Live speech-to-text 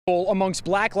Amongst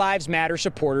Black Lives Matter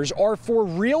supporters are for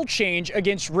real change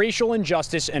against racial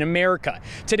injustice in America.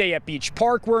 Today at Beach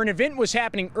Park, where an event was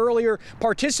happening earlier,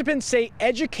 participants say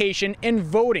education and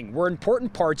voting were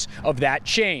important parts of that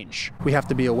change. We have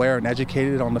to be aware and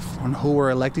educated on who we're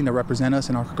electing to represent us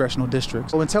in our congressional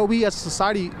districts. So until we as a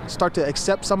society start to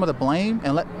accept some of the blame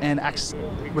and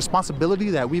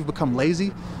responsibility that we've become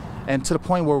lazy and to the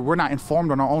point where we're not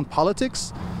informed on our own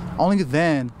politics, only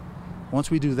then, once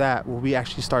we do that, will we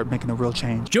actually start making a real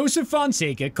change. Joseph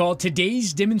Fonseca called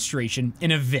today's demonstration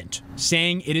an event,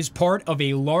 saying it is part of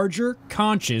a larger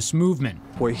conscious movement.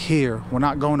 We're here. We're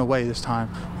not going away this time.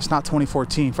 It's not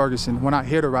 2014 Ferguson. We're not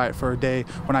here to riot for a day.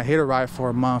 We're not here to riot for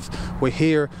a month. We're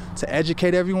here to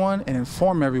educate everyone and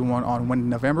inform everyone on when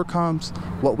November comes,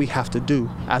 what we have to do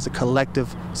as a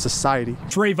collective society.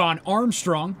 Trayvon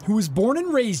Armstrong, who was born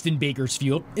and raised in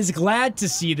Bakersfield, is glad to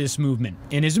see this movement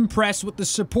and is impressed with the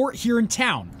support here in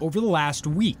town over the last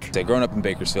week. Growing up in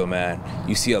Bakersfield, man,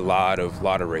 you see a lot of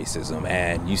racism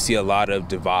and you see a lot of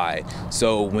divide.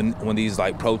 So when these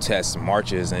like protests,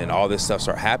 marches, and all this stuff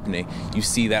start happening, you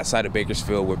see that side of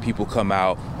Bakersfield where people come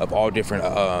out of all different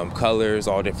colors,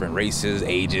 all different races,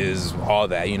 ages, all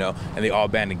that, you know, and they all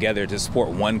band together to support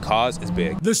one cause is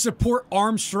big. The support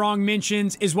Armstrong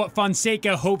mentions is what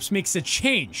Fonseca hopes makes a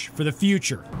change for the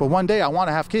future. But one day I want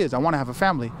to have kids, I want to have a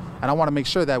family, and I want to make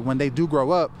sure that when they do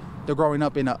grow up, they're growing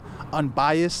up in an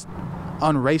unbiased,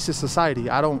 unracist society.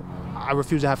 I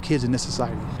refuse to have kids in this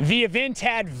society. The event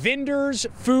had vendors,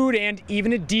 food, and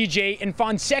even a DJ, and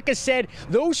Fonseca said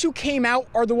those who came out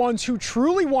are the ones who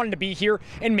truly wanted to be here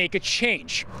and make a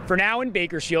change. For now in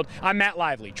Bakersfield, I'm Matt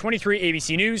Lively, 23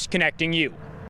 ABC News, connecting you.